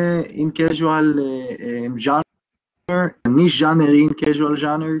casual genre, niche genre in casual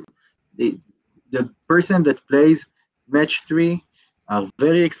genres. The person that plays match 3 are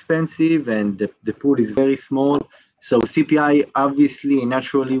very expensive, and the pool is very small. So CPI obviously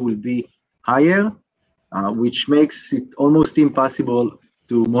naturally will be higher, which makes it almost impossible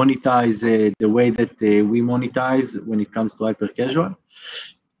to monetize the way that we monetize when it comes to hyper casual.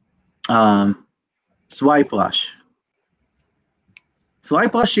 Swipe Rush.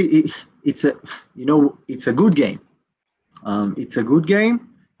 Swipe Rush, it's a good game. It's a good game.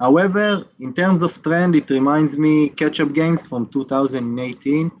 However, in terms of trend, it reminds me catch-up games from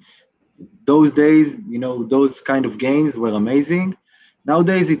 2018. Those days, those kind of games were amazing.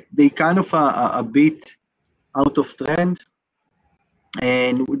 Nowadays, they kind of are a bit out of trend.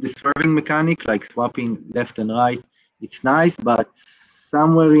 And with the swerving mechanic, like swapping left and right, it's nice, but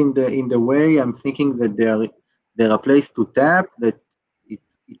somewhere in the way, I'm thinking that there are place to tap, that it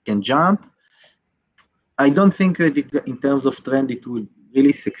can jump. I don't think that in terms of trend, it will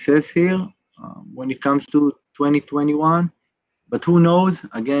really success here when it comes to 2021. But who knows?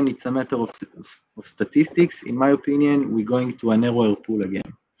 Again, it's a matter of statistics. In my opinion, we're going to a narrower pool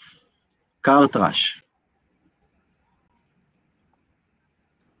again. Cart Rush.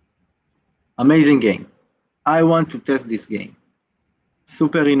 Amazing game. I want to test this game.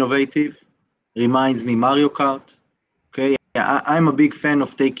 Super innovative. Reminds me Mario Kart. Okay, I'm a big fan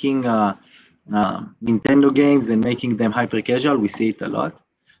of taking Nintendo games and making them hyper casual. We see it a lot.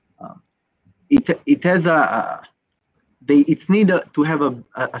 It has it's need to have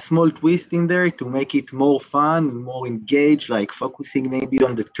a small twist in there to make it more fun, more engaged, like focusing maybe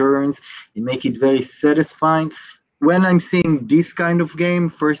on the turns and make it very satisfying. When I'm seeing this kind of game,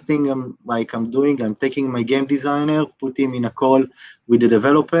 first thing I'm taking my game designer, put him in a call with the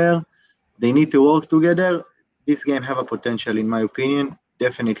developer. They need to work together. This game have a potential, in my opinion.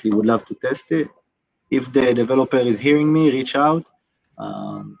 Definitely would love to test it. If the developer is hearing me, reach out.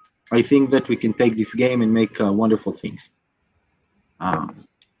 Um, I think that we can take this game and make wonderful things.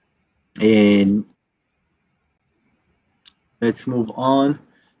 And let's move on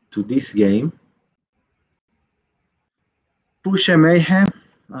to this game. Push a Mayhem.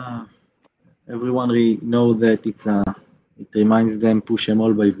 Everyone know that it reminds them Push 'em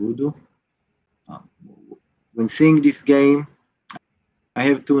All by Voodoo. When seeing this game, I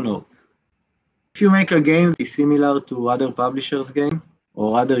have two notes. If you make a game that is similar to other publishers' game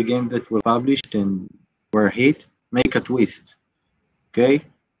or other games that were published and were hit, make a twist. Okay,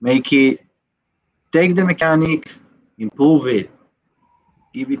 take the mechanic, improve it,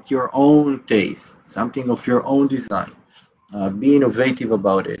 give it your own taste, something of your own design. Be innovative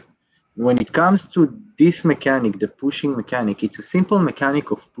about it. When it comes to this mechanic, the pushing mechanic, it's a simple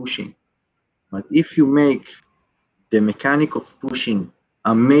mechanic of pushing. But if you make the mechanic of pushing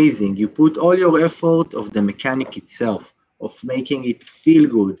amazing, you put all your effort of the mechanic itself, of making it feel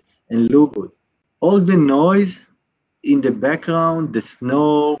good and look good. All the noise in the background, the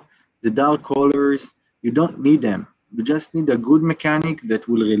snow, the dark colors, you don't need them. You just need a good mechanic that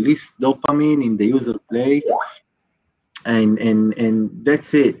will release dopamine in the user play, and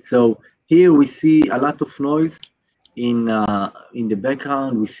that's it. So here we see a lot of noise in the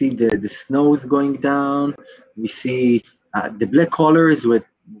background. We see the snows going down. We see the black colors. With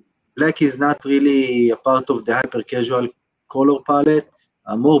black is not really a part of the hyper casual color palette.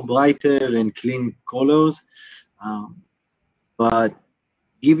 More brighter and clean colors. But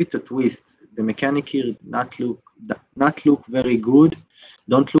give it a twist. The mechanic here not look very good,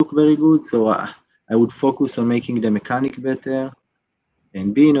 don't look very good. So I would focus on making the mechanic better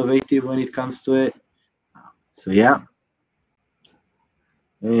and be innovative when it comes to it. So yeah.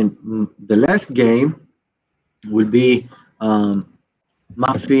 And the last game will be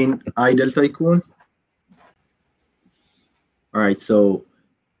Muffin Idle Tycoon. All right, so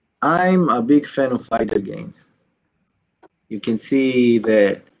I'm a big fan of idle games. You can see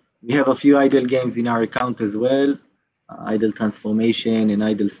that we have a few idle games in our account as well, Idle Transformation and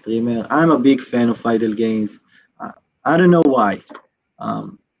Idle Streamer. I'm a big fan of idle games. I don't know why.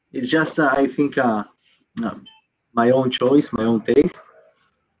 It's just, I think, my own choice, my own taste.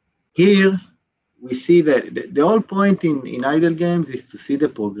 Here, we see that the whole point in idle games is to see the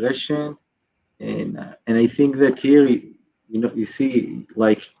progression. And I think that here, you see,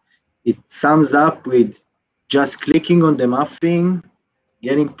 like, it sums up with just clicking on the muffin,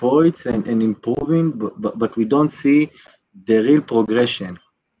 getting points and improving, but we don't see the real progression.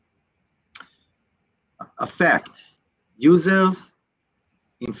 A fact, users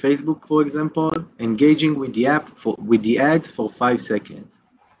in Facebook, for example, engaging with the app with the ads for 5 seconds.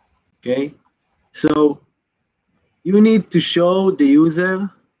 Okay, so you need to show the user,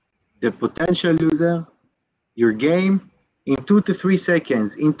 the potential user, your game in 2 to 3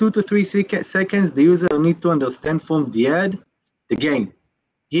 seconds. In 2 to 3 seconds, the user need to understand from the ad the game.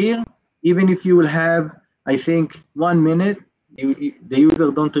 Here, even if you will have, I think, 1 minute, the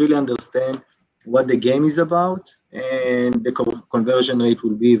user don't really understand what the game is about, and the conversion rate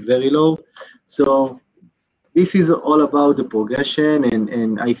will be very low. So this is all about the progression,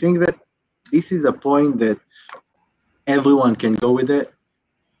 and I think that this is a point that everyone can go with it.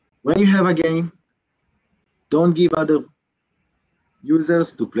 When you have a game, don't give other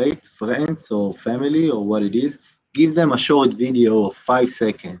users to play it, friends or family or what it is. Give them a short video of 5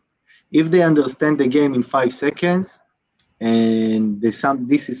 seconds. If they understand the game in 5 seconds and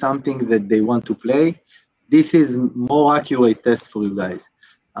this is something that they want to play, this is more accurate test for you guys.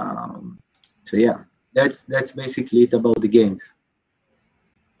 So yeah, that's basically it about the games.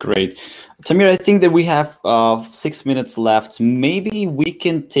 Great. Tamir, I think that we have 6 minutes left. Maybe we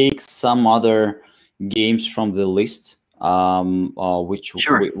can take some other games from the list, which,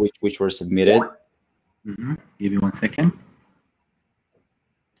 Sure. which were submitted. Give me 1 second.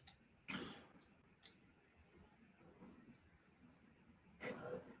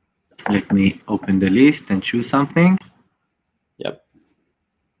 Let me open the list and choose something. Yep.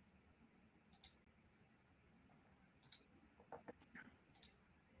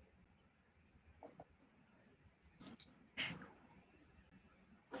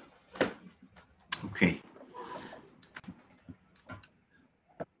 Okay.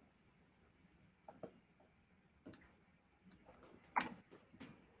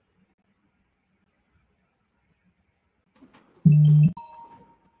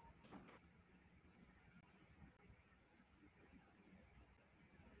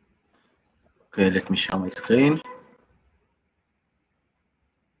 Okay, let me share my screen.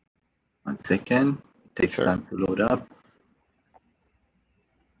 1 second. It takes Sure. time to load up.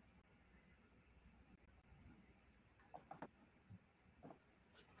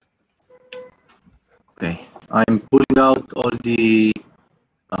 Okay, I'm pulling out all the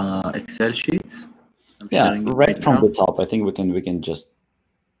Excel sheets. I'm Yeah, sharing it right right from now. the top. I think we can just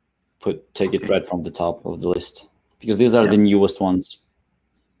take it Okay. right from the top of the list, because these are Yep. the newest ones.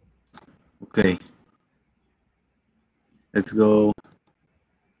 Okay. Let's go.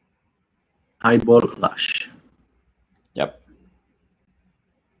 Hide ball flash. Yep.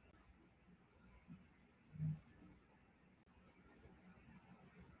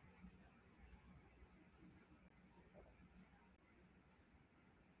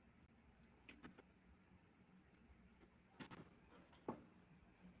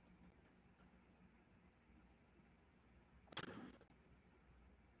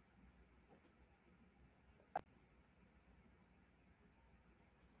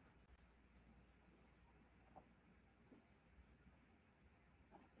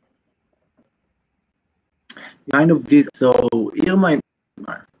 Kind of this. So here I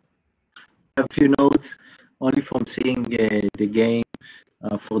have a few notes only from seeing the game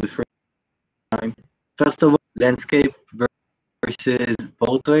for the first time. First of all, landscape versus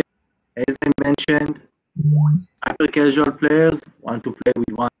portrait. As I mentioned, hyper casual players want to play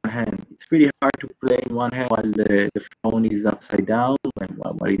with one hand. It's pretty hard to play in one hand while the phone is upside down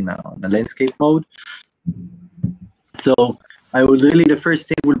while in a landscape mode. So I would really, the first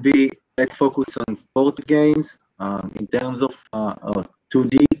thing would be, let's focus on sport games. In terms of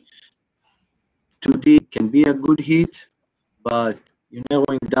 2D, 2D can be a good hit, but you're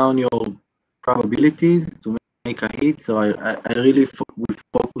narrowing down your probabilities to make a hit. So I really will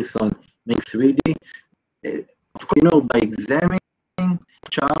focus on make 3D. Of course, by examining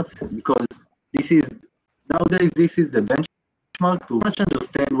charts, because this is nowadays this is the benchmark to much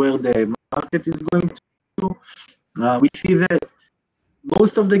understand where the market is going to. We see that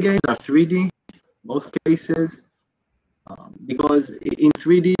most of the games are 3D, most cases, because in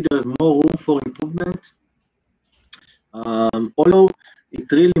 3D there's more room for improvement. Although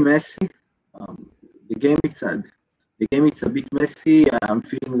it's really messy, the game it's a bit messy. I'm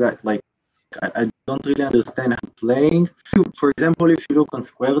feeling that like I don't really understand how playing. For example, if you look on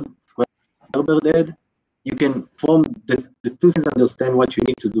Square Dead, you can form the two things, understand what you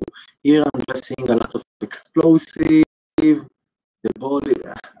need to do. Here I'm just seeing a lot of explosive. The ball,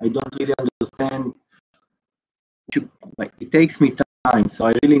 I don't really understand. Like it takes me time, so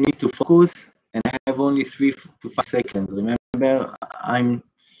I really need to focus, and I have only 3 to 5 seconds. Remember, I'm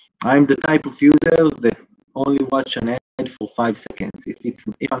the type of user that only watch an ad for 5 seconds.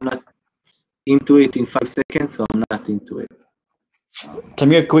 If I'm not into it in 5 seconds, so I'm not into it.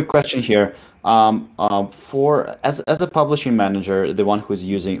 Tamir, quick question here. For as a publishing manager, the one who's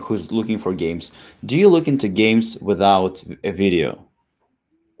looking for games, do you look into games without a video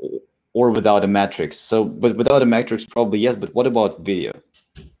or without a metrics? So, but without a metrics, probably yes. But what about video?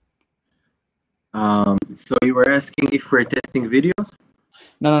 So you were asking if we're testing videos?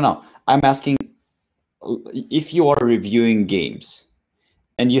 No. I'm asking if you are reviewing games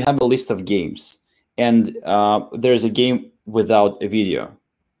and you have a list of games, and there's a game without a video.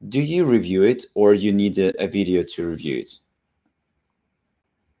 Do you review it, or you need a video to review it?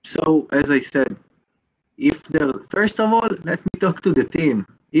 So as I said, first of all, let me talk to the team.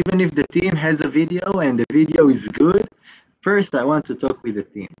 Even if the team has a video and the video is good, first I want to talk with the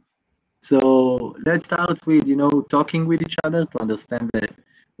team. So let's start with talking with each other to understand that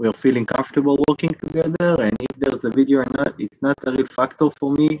we're feeling comfortable working together, and if there's a video or not, it's not a real factor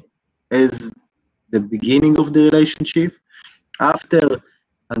for me as the beginning of the relationship. After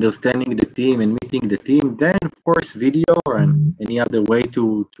understanding the team and meeting the team, then of course video and any other way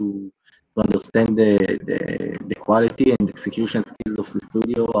to understand the quality and execution skills of the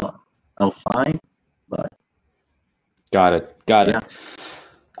studio are fine. But Got it. Got yeah. it.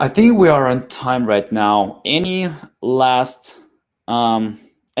 I think we are on time right now. Any last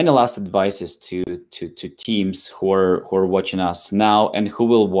advices to teams who are watching us now and who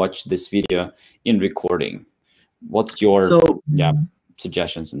will watch this video in recording? What's your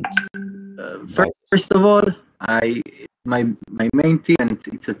suggestions and advices? First of all, my main tip, and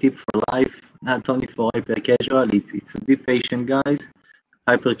it's a tip for life, not only for hyper casual. It's be patient, guys.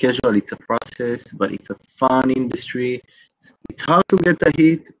 Hyper casual, it's a process, but it's a fun industry. It's hard to get a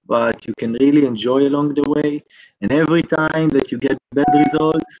hit, but you can really enjoy along the way. And every time that you get bad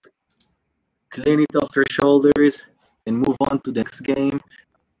results, clean it off your shoulders and move on to the next game.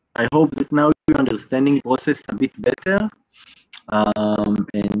 I hope that now you're understanding the process a bit better.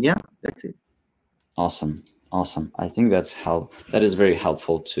 And yeah, that's it. Awesome, awesome. I think that is very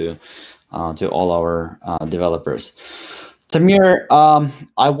helpful to all our developers. Tamir,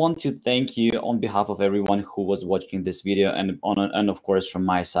 I want to thank you on behalf of everyone who was watching this video, and of course from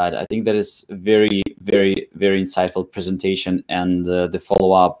my side. I think that is very, very, very insightful presentation, and the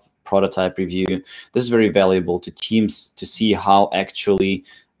follow-up prototype review. This is very valuable to teams to see how actually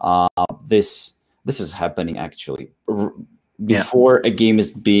this is happening actually before a game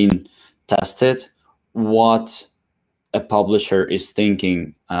is being tested. What a publisher is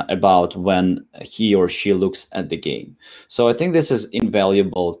thinking about when he or she looks at the game. So I think this is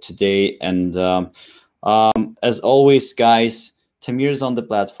invaluable today. And as always, guys, Tamir's on the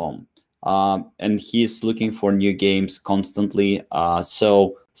platform and he's looking for new games constantly.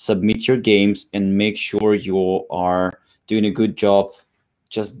 So submit your games and make sure you are doing a good job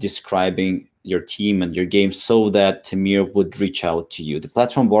just describing your team and your game so that Tamir would reach out to you. The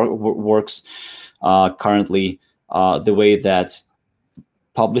platform works currently the way that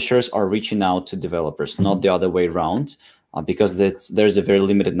publishers are reaching out to developers, not the other way around, because there's a very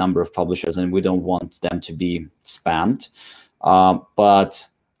limited number of publishers and we don't want them to be spammed. But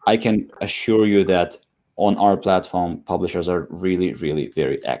I can assure you that on our platform, publishers are really, really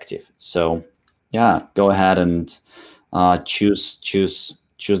very active. So yeah, go ahead and choose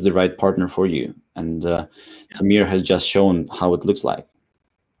the right partner for you. And Tamir has just shown how it looks like.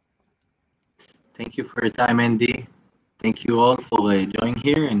 Thank you for your time, Andy. Thank you all for joining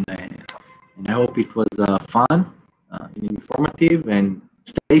here, and I hope it was fun, informative, and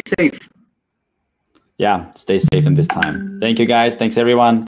stay safe. Yeah, stay safe in this time. Thank you, guys. Thanks, everyone.